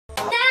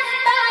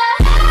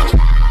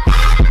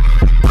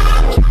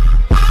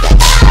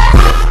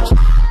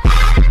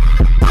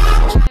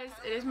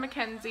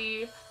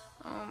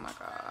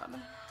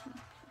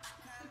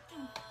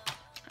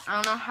I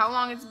don't know how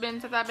long it's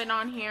been since I've been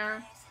on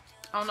here.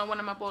 I don't know when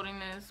I'm uploading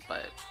this,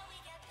 but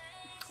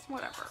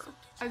whatever.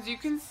 As you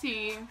can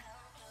see,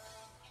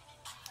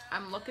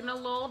 I'm looking a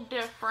little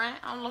different.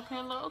 I'm looking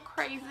a little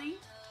crazy.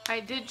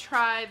 I did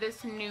try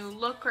this new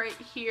look right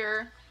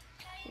here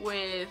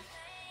with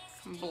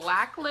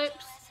black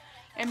lips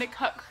and a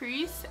cut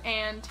crease,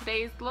 and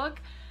today's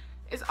look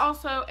is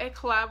also a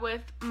collab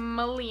with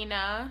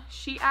Melina.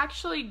 She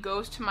actually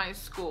goes to my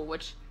school,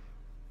 which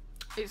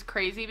is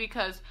crazy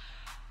because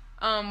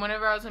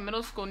whenever I was in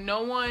middle school,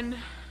 no one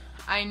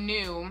I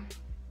knew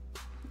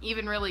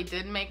even really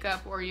did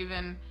makeup or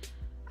even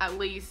at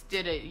least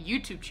did a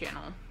YouTube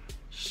channel.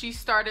 She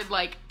started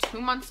like 2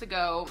 months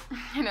ago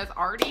and has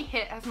already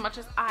hit as much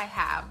as I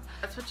have.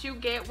 That's what you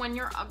get when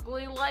you're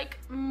ugly like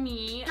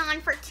me. Been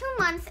on for 2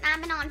 months and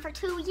I've been on for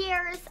 2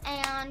 years,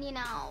 and you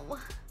know,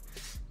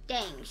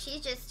 dang, she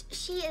is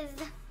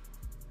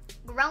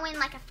growing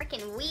like a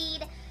freaking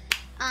weed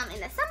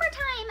in the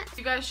summertime.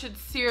 You guys should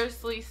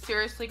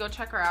seriously go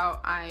check her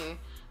out. I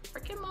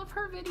freaking love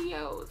her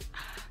videos.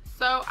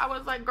 So I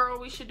was like, girl,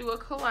 we should do a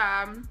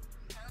collab.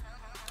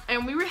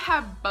 And we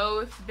have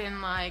both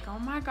been like, oh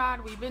my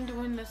god, we've been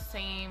doing the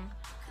same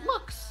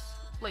looks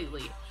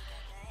lately.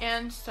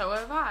 And so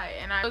have I.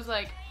 And I was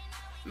like,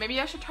 maybe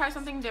I should try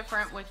something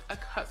different with a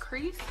cut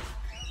crease.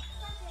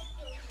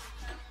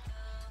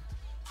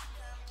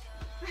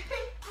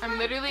 I'm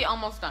literally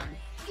almost done.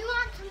 Do you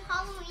want some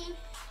Halloween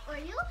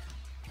Oreos?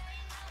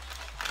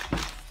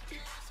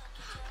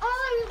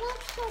 Oh, you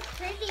look so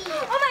pretty.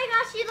 Oh my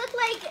gosh, you look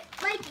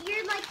like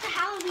you're like the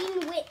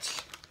Halloween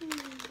witch.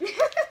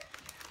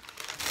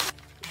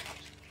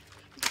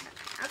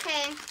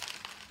 Okay,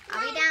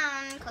 I'll be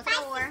down. Close the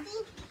door.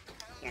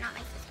 You're not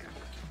my sister.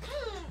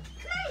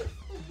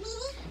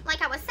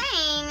 Like I was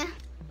saying.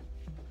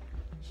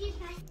 She's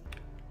nice.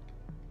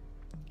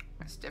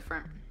 That's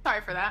different. Sorry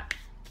for that.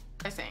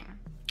 I was saying.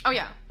 Oh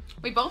yeah,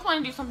 we both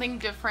want to do something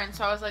different,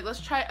 so I was like,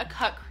 let's try a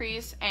cut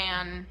crease,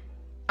 and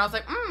I was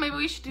like, maybe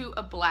we should do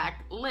a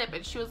black lip,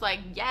 and she was like,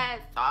 yes.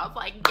 So I was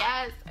like,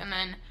 yes, and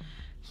then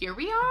here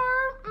we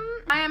are.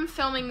 I am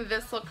filming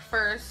this look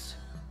first,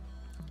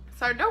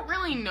 so I don't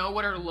really know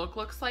what her look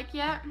looks like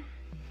yet,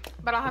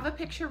 but I'll have a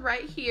picture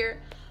right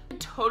here.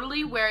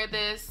 Totally wear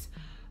this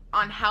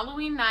on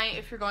Halloween night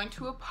if you're going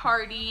to a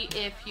party,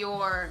 if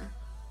you're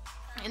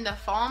in the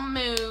fall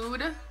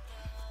mood,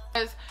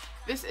 because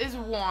this is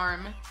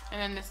warm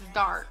and then this is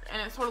dark,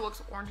 and it sort of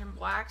looks orange and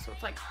black, so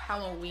it's like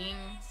Halloween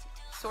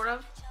sort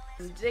of.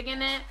 I'm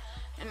digging it,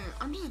 and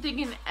I'm just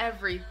digging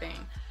everything.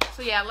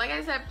 So yeah, like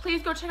I said,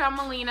 please go check out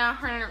Melina.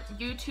 Her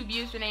YouTube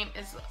username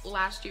is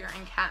last year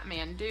in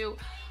Kathmandu.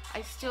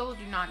 I still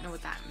do not know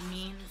what that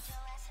means.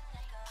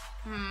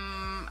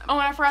 Oh, and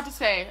I forgot to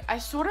say, I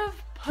sort of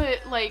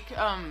put like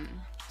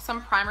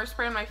some primer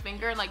spray on my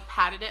finger and like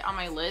patted it on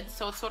my lids,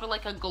 so it's sort of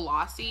like a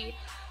glossy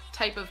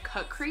type of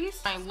cut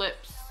crease. My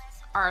lips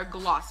are a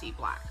glossy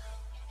black,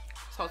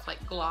 so it's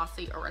like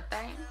glossy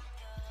urethane.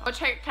 Go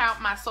check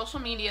out my social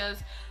medias.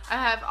 I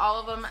have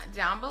all of them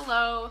down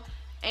below,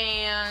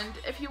 and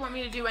if you want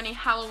me to do any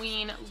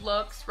Halloween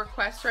looks,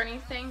 requests, or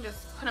anything,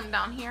 just put them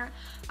down here.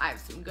 I have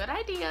some good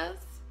ideas.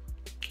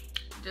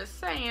 Just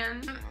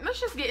saying. Let's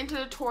just get into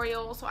the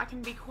tutorial so I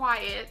can be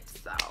quiet.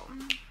 So,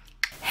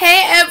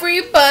 hey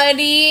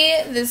everybody,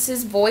 this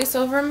is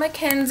voiceover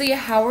Mackenzie.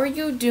 How are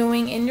you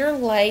doing in your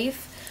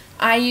life?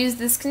 I use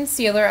this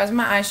concealer as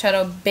my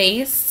eyeshadow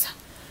base,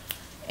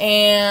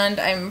 and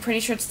I'm pretty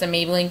sure it's the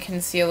Maybelline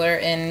concealer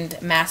and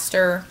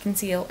Master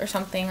Conceal or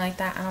something like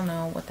that. I don't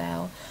know what the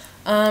hell.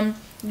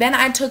 Then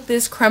I took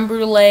this Creme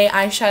Brulee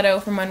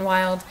eyeshadow from Wet n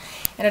Wild,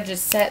 and I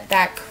just set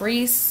that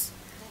crease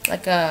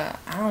like a,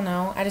 I don't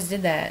know, I just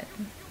did that,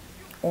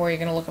 or you're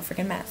gonna look a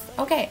freaking mess.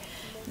 Okay,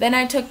 then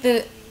I took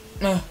the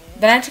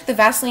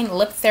Vaseline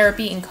Lip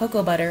Therapy in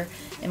Cocoa Butter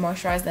and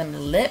moisturized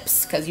them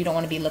lips because you don't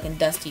want to be looking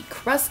dusty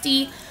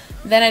crusty.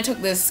 Then I took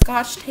this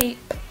Scotch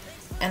tape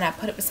and I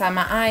put it beside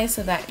my eyes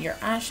so that your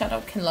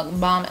eyeshadow can look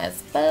bomb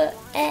as fuck.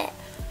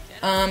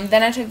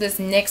 Then I took this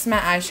NYX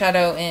matte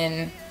eyeshadow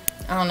in,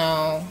 I don't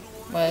know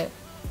what,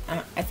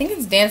 I think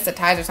it's Dance the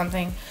Tides or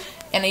something,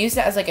 and I used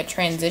it as like a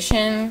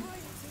transition.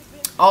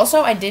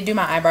 Also, I did do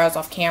my eyebrows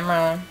off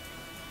camera,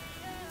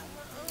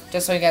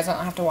 just so you guys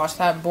don't have to watch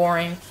that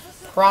boring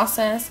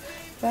process,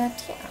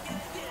 but yeah.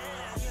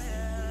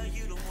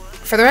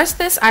 For the rest of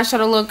this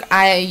eyeshadow look,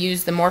 I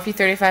used the Morphe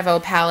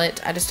 35O palette.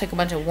 I just took a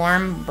bunch of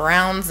warm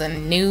browns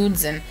and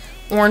nudes and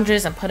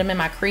oranges and put them in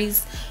my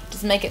crease.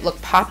 Just make it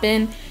look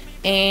poppin'.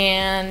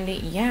 And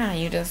yeah,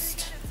 you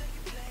just,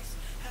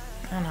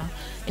 I don't know.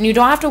 And you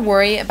don't have to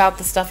worry about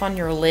the stuff on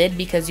your lid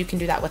because you can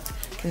do that with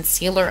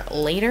concealer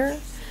later.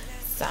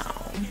 So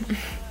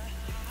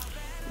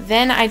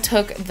then I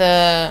took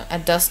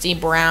a dusty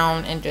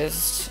brown and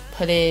just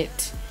put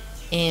it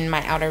in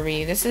my outer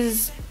V. This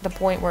is the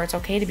point where it's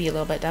okay to be a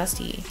little bit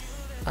dusty.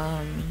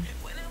 Yeah.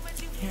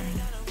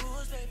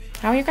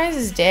 How are your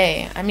guys'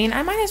 day? I mean,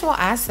 I might as well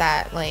ask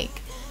that. Like,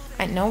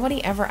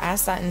 nobody ever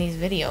asks that in these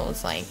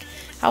videos. Like,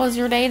 how was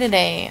your day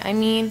today? I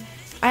mean,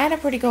 I had a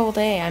pretty cool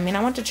day. I mean,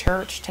 I went to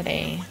church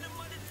today.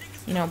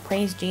 You know,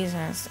 praise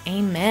Jesus.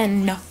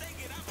 Amen.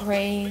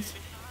 Praise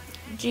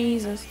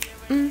Jesus.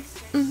 And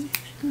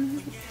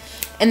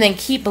then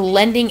keep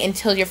blending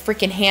until your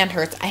freaking hand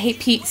hurts. I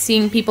hate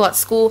seeing people at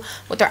school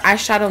with their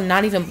eyeshadow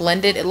not even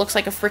blended. It looks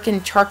like a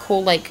freaking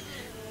charcoal, like,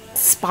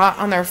 spot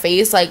on their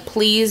face. Like,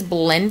 please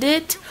blend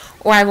it,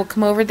 or I will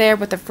come over there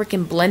with a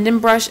freaking blending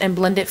brush and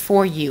blend it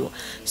for you.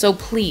 So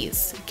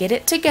please, get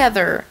it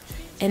together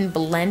and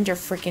blend your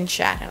freaking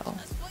shadow.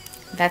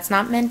 That's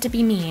not meant to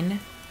be mean,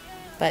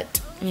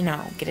 but, you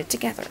know, get it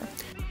together.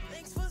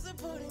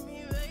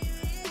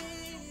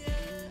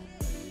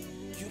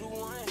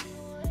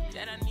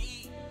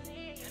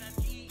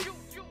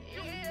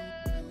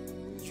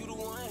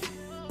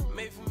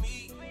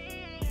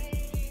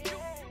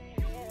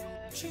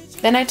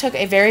 Then I took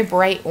a very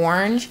bright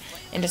orange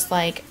and just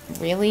like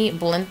really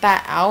blend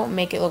that out,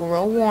 make it look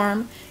real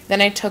warm.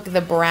 Then I took the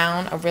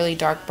brown, a really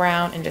dark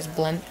brown, and just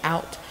blended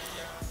out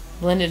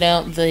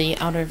the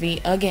outer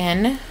V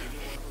again.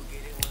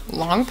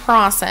 Long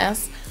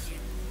process.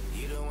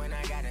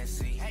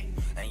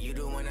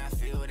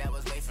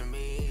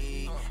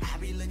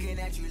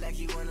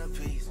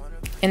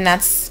 And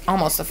that's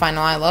almost the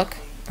final eye look.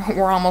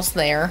 We're almost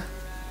there.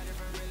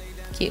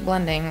 Keep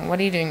blending.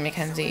 What are you doing,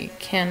 Mackenzie?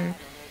 Can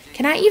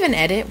I even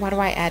edit? Why do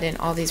I add in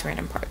all these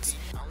random parts?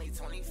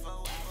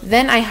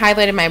 Then I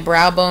highlighted my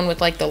brow bone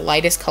with like the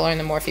lightest color in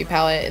the Morphe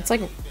palette. It's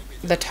like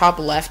the top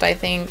left, I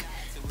think,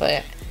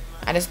 but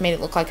I just made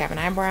it look like I have an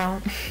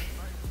eyebrow.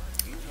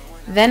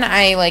 Then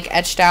I like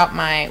etched out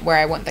where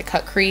I want the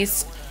cut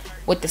crease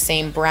with the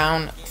same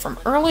brown from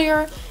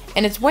earlier,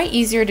 and it's way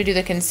easier to do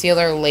the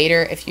concealer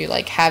later if you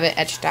like have it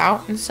etched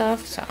out and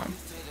stuff. So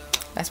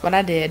that's what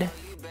I did.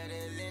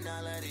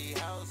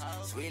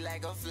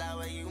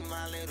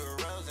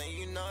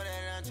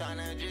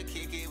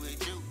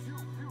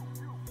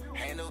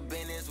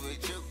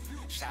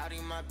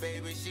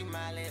 Baby, she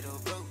my little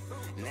boo.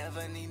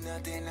 Never need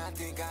nothing, I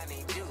think I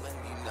need you. And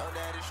you know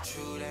that it's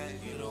true that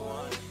you the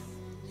one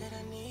that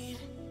I need.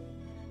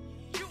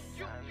 You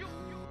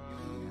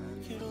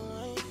the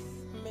one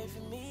made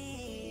for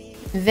me.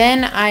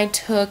 Then I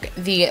took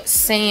the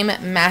same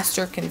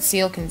Master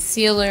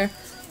Concealer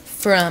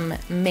from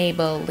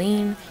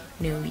Maybelline,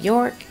 New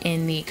York,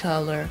 in the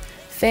color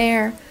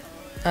Fair.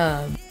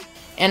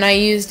 And I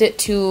used it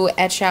to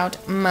etch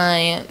out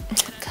my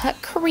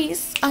cut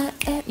crease.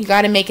 You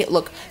gotta make it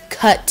look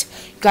cut.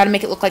 You gotta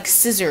make it look like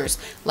scissors,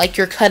 like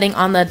you're cutting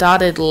on the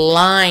dotted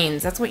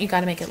lines. That's what you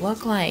gotta make it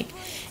look like.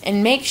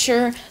 And make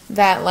sure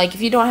that, like,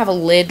 if you don't have a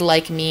lid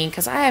like me,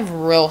 because I have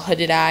real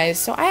hooded eyes,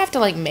 so I have to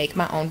like make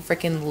my own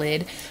freaking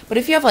lid. But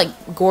if you have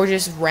like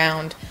gorgeous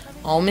round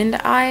almond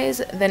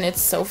eyes, then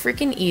it's so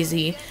freaking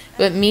easy.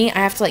 But me, I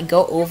have to like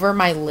go over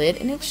my lid,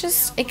 and it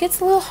gets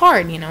a little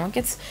hard, you know. It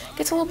gets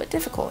a little bit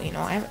difficult, you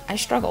know. I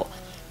struggle.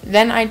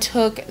 Then I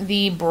took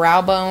the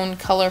brow bone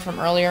color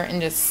from earlier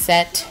and just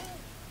set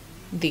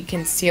the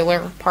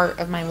concealer part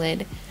of my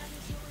lid.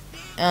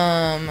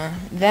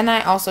 Then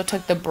I also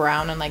took the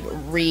brown and like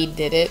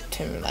redid it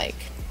to like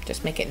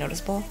just make it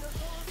noticeable.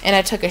 And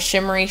I took a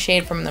shimmery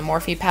shade from the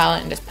Morphe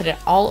palette and just put it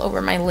all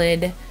over my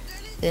lid.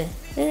 Then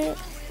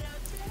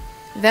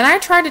I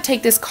tried to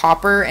take this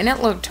copper, and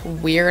it looked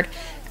weird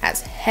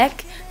as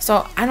heck.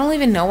 So I don't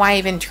even know why I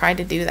even tried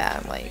to do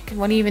that. Like,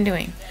 what are you even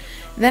doing?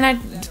 Then I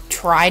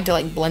tried to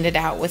like blend it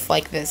out with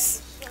like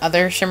this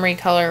other shimmery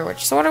color,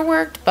 which sort of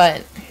worked,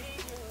 but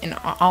in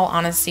all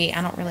honesty,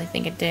 I don't really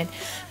think it did.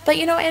 But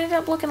you know, it ended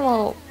up looking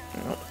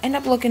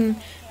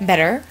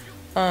better.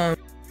 And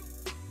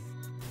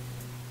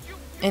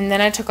then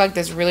I took like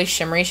this really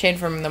shimmery shade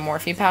from the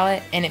Morphe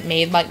palette, and it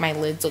made like my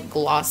lids look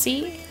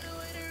glossy.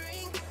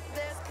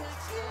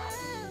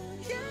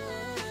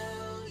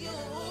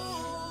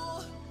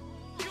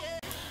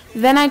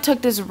 Then I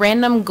took this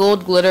random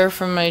gold glitter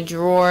from my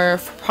drawer,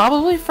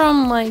 probably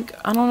from like,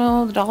 I don't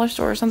know, the dollar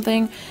store or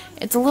something.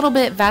 It's a little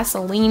bit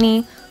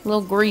Vaseline-y, a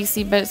little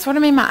greasy, but it sort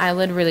of made my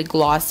eyelid really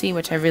glossy,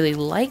 which I really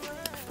liked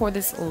for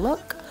this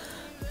look.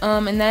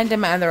 And then I did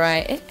my other eye.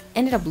 It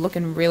ended up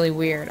looking really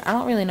weird. I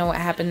don't really know what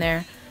happened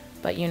there,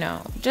 but you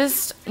know,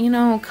 just, you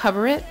know,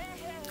 cover it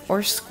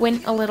or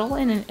squint a little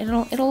and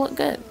it'll look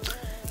good.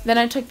 Then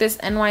I took this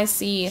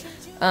NYC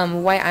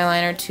white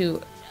eyeliner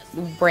to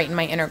brighten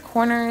my inner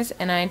corners,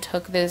 and I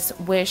took this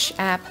Wish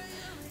app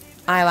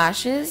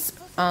eyelashes.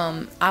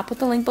 I'll put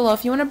the link below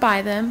if you want to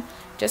buy them.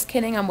 Just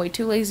kidding, I'm way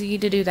too lazy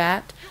to do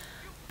that.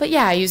 But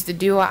yeah, I used the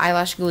Duo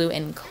eyelash glue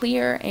in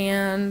clear,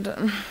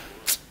 and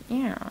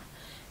yeah.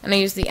 And I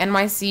used the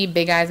NYC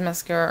Big Eyes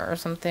mascara or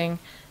something.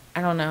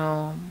 I don't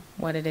know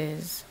what it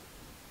is.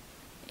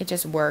 It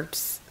just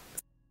works.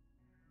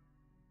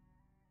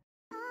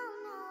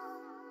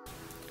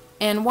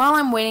 And while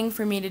I'm waiting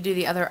for me to do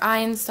the other eye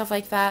and stuff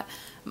like that,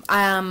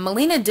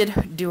 Melina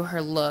did do her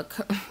look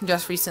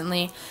just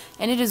recently,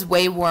 and it is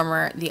way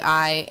warmer, the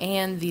eye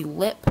and the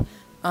lip.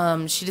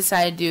 She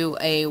decided to do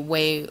a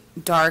way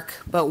dark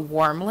but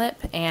warm lip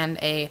and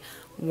a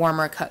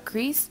warmer cut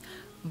crease,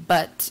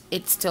 but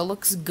it still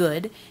looks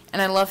good.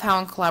 And I love how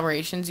in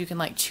collaborations you can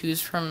like choose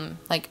from,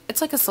 like,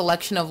 it's like a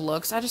selection of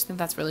looks. I just think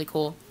that's really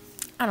cool.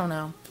 I don't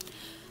know.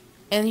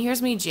 And here's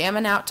me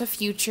jamming out to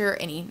Future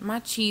and eating my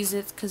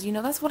Cheez-Its, because, you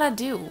know, that's what I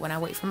do when I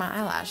wait for my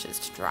eyelashes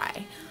to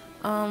dry.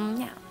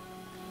 Yeah.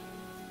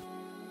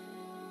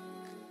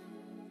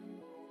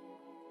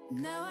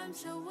 Now I'm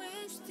so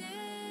wasted.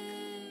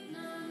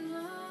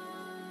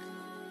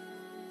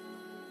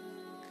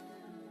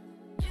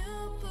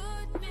 You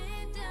put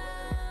me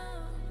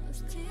down,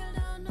 still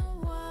don't know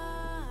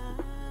why.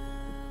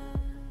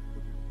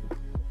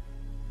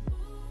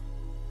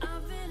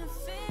 I've been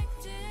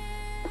affected.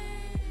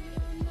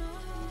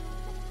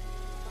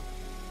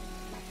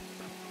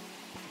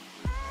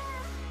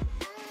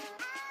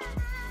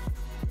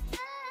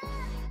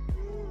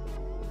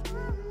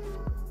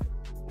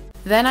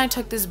 Then I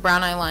took this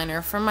brown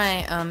eyeliner from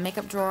my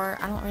makeup drawer.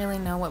 I don't really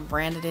know what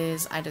brand it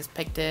is. I just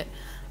picked it.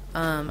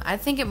 I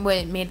think it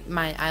made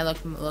my eye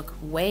look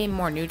way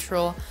more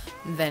neutral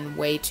than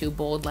way too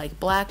bold like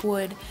black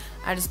would.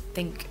 I just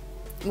think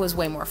it was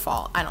way more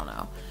fall. I don't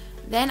know.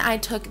 Then I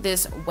took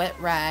this wet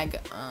rag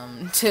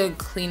to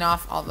clean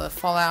off all the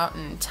fallout,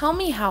 and tell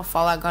me how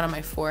fallout got on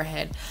my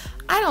forehead.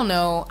 I don't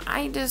know.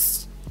 I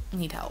just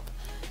need help.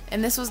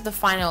 And this was the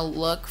final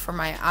look for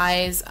my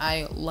eyes.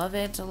 I love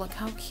it. Look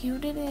how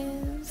cute it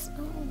is.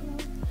 Oh.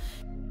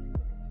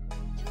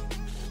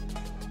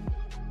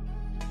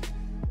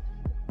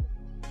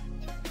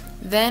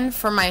 Then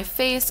for my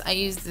face, I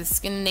used the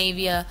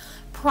Scandinavia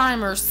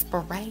primer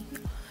spray,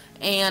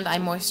 and I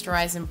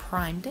moisturized and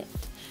primed it.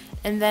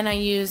 And then I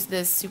used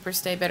this Super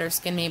Stay Better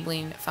Skin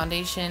Maybelline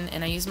foundation,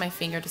 and I used my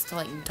finger just to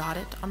like dot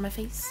it on my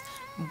face.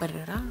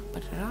 Ba-da-da,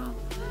 ba-da-da.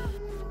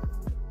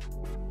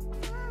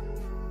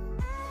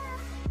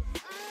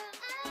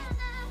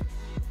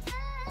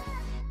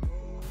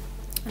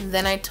 And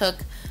then I took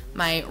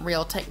my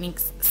Real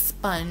Techniques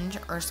sponge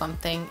or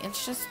something.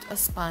 It's just a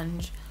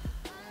sponge.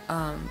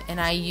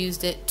 And I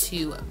used it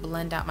to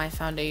blend out my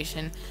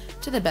foundation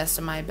to the best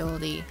of my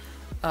ability.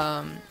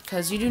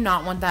 Because you do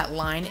not want that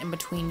line in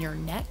between your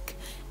neck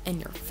and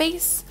your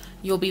face.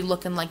 You'll be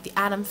looking like the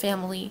Atom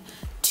Family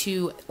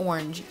to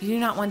orange. You do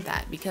not want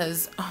that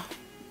because, oh,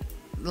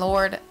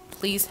 Lord,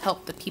 please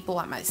help the people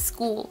at my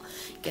school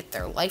get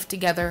their life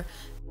together.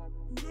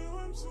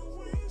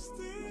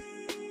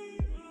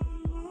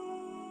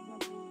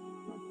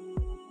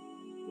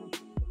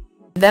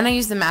 Then I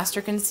used the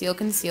Master Conceal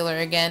Concealer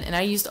again, and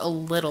I used a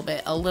little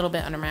bit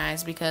under my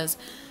eyes because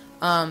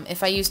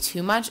if I use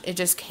too much, it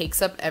just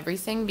cakes up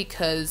everything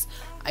because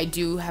I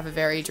do have a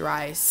very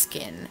dry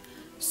skin.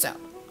 So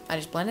I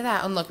just blended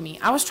that, and look at me.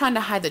 I was trying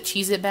to hide the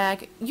Cheez-It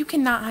bag. You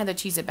cannot hide the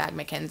Cheez-It bag,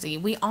 Mackenzie.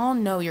 We all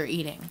know you're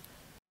eating.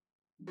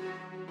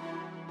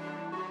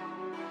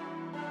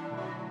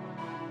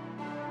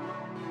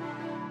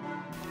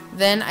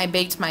 Then I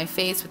baked my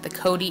face with the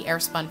Coty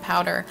Airspun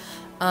powder.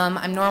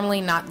 I'm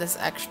normally not this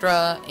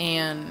extra,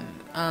 and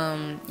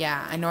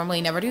yeah, I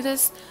normally never do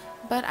this,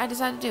 but I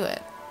decided to do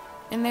it.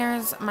 And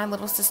there's my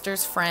little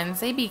sister's friends.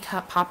 They be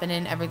popping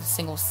in every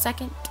single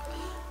second,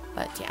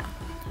 but yeah.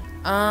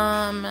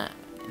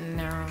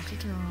 No.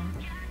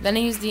 Then I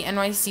used the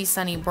NYC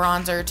Sunny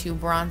bronzer to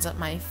bronze up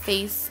my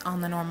face on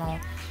the normal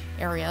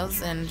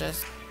areas and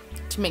just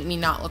to make me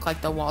not look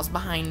like the walls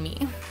behind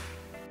me.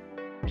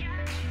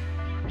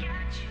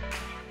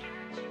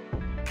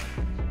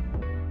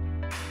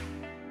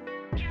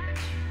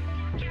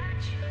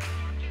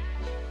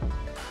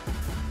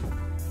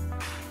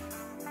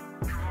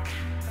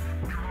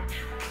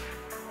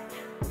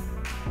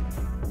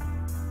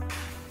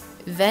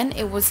 Then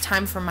it was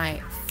time for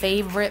my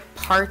favorite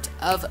part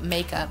of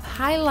makeup,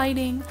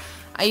 highlighting.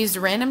 I used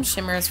random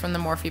shimmers from the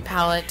Morphe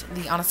palette,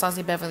 the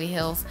Anastasia Beverly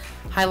Hills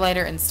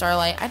highlighter and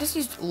Starlight. I just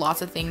used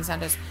lots of things. I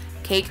just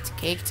caked,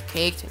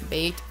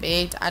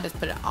 baked. I just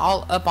put it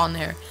all up on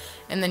there.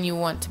 And then you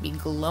want to be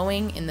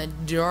glowing in the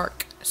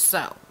dark.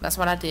 So that's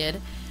what I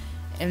did.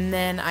 And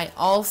then I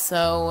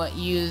also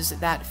used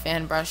that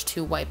fan brush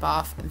to wipe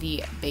off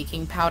the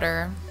baking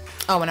powder.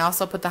 Oh, and I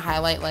also put the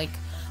highlight like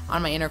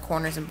on my inner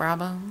corners and brow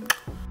bone.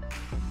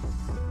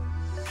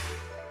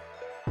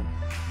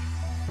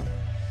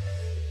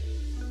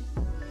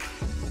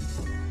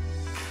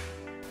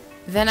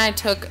 Then I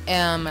took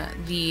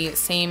the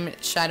same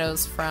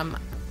shadows from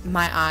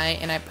my eye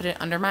and I put it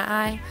under my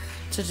eye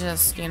to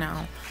just, you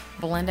know,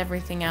 blend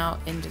everything out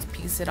and just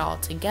piece it all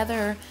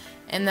together.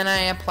 And then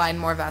I applied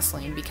more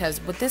Vaseline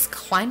because with this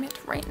climate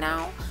right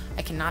now,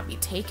 I cannot be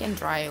taking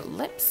dry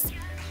lips.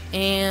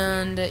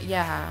 And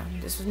yeah,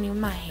 this was me with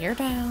my hair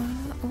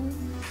down. Ooh.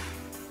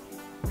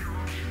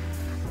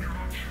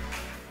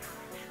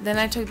 Then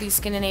I took the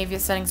Scandinavia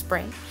setting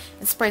spray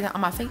and sprayed that on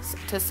my face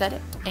to set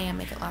it and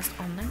make it last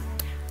all night.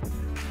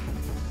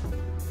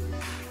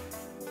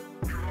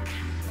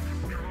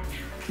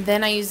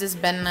 Then I used this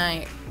Ben &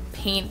 I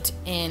paint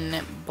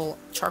in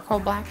charcoal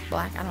black,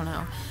 I don't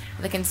know,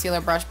 the concealer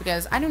brush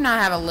because I do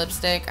not have a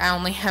lipstick. I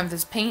only have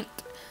this paint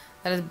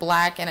that is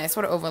black and I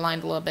sort of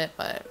overlined a little bit,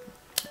 but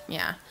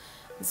yeah,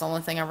 it's the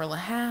only thing I really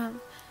have.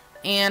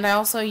 And I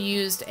also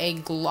used a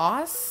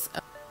gloss.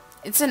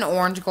 It's an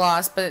orange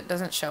gloss, but it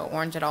doesn't show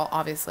orange at all,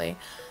 obviously.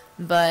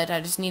 but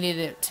I just needed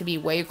it to be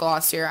way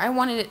glossier. I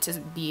wanted it to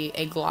be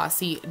a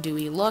glossy,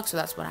 dewy look, so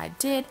that's what I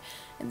did.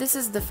 And this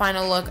is the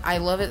final look. I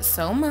love it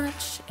so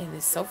much. It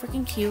is so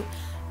freaking cute.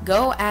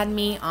 Go add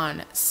me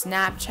on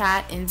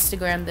Snapchat,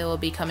 Instagram. They will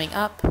be coming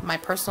up, my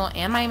personal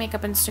and my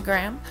makeup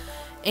Instagram.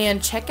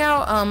 And check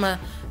out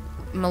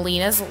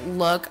Melina's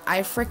look.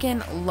 I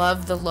freaking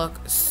love the look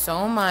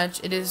so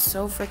much. It is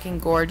so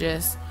freaking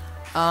gorgeous.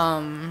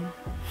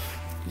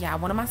 Yeah,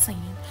 what am I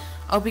saying?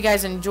 I hope you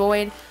guys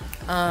enjoyed.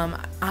 I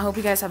hope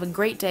you guys have a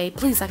great day.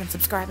 Please like and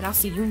subscribe, and I'll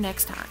see you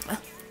next time.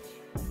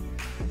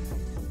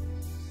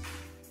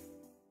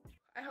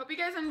 I hope you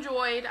guys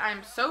enjoyed.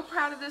 I'm so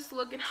proud of this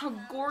look and how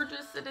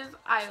gorgeous it is.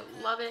 I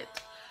love it.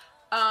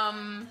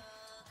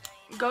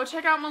 Go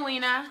check out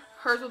Melina.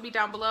 Hers will be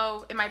down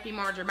below. It might be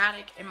more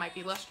dramatic. It might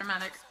be less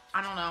dramatic.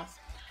 I don't know.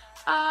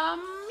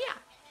 Yeah.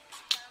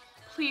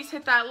 Please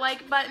hit that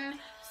like button.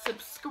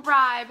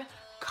 Subscribe.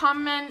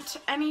 Comment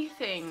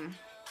anything.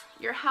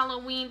 Your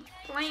Halloween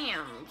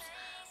plans.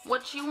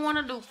 What you want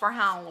to do for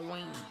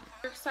Halloween.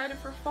 You're excited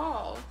for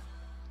fall.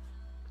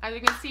 As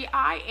you can see,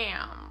 I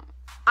am.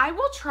 I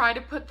will try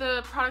to put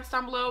the products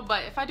down below,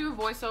 but if I do a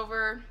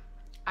voiceover,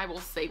 I will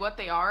say what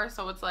they are.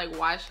 So it's like,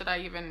 why should I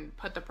even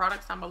put the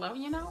products down below,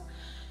 you know?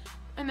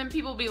 And then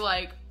people be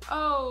like,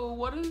 oh,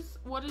 what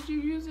did you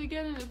use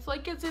again? And it's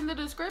like, it's in the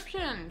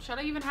description. Should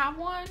I even have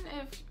one?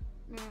 If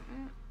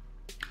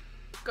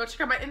go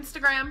check out my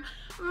Instagram,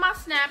 my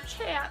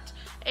Snapchat,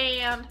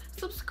 and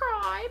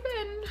subscribe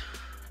and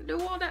do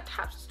all that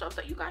type of stuff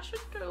that you guys should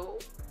do.